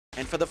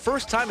And for the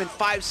first time in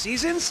 5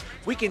 seasons,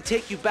 we can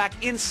take you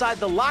back inside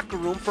the locker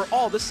room for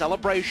all the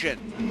celebration.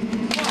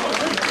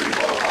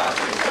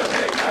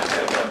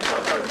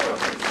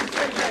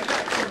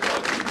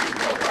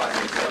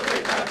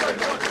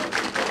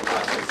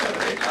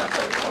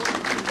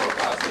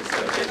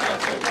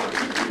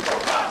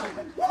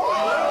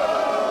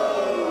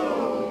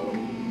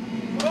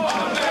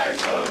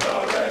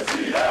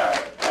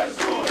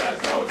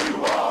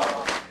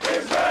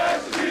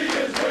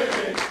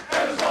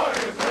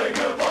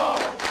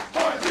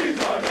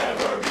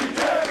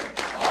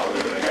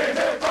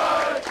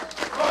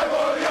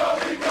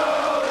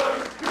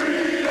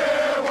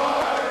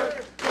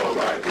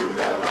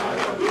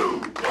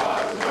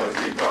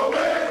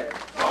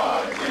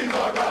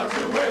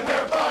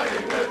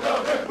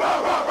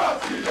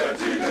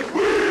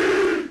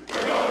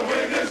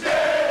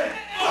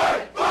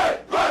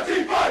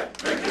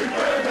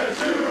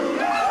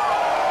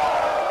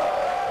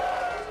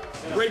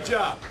 Great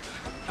job.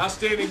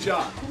 Outstanding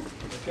job.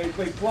 Okay,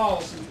 played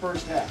flawless in the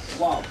first half.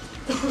 Flawless.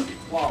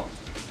 Flawless.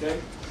 Okay?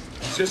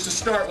 It's just a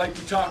start like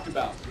we talked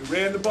about. We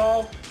ran the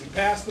ball, we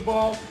passed the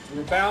ball, we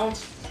were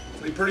balanced,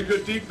 played pretty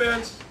good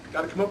defense.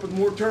 Got to come up with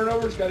more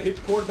turnovers, got to hit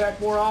the quarterback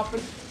more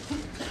often.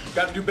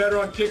 Got to do better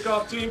on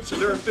kickoff teams, so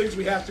there are things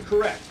we have to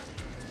correct.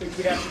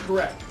 Okay?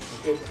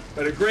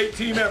 But a great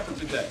team effort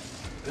today.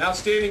 An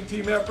outstanding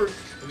team effort.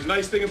 And the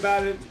nice thing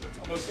about it,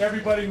 almost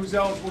everybody who's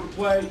eligible to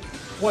play,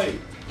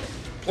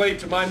 played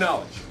to my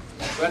knowledge.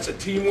 So that's a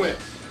team win.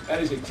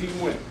 That is a team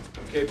win.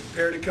 Okay,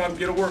 prepare to come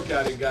get a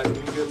workout in, guys. When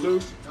you get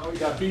loose, we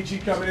got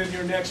BG coming in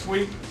here next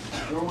week.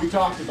 What we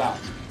talked about.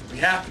 We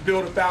have to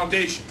build a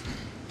foundation.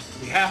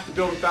 We have to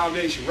build a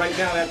foundation. Right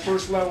now, that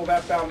first level of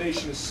that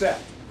foundation is set.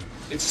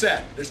 It's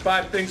set. There's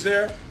 5 things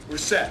there. We're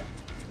set.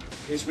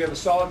 Okay, so we have a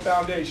solid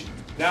foundation.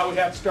 Now we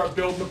have to start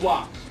building the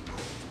blocks.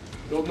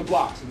 Building the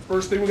blocks. And the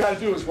first thing we got to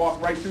do is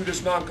walk right through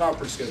this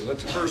non-conference schedule.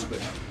 That's the first thing.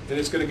 And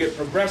it's going to get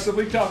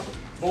progressively tougher.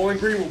 Bowling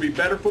Green will be a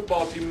better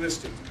football team than this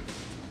team.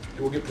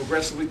 It will get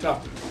progressively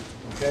tougher.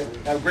 Okay?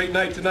 Have a great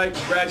night tonight.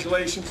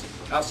 Congratulations.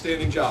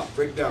 Outstanding job.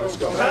 Break it down. Let's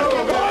go.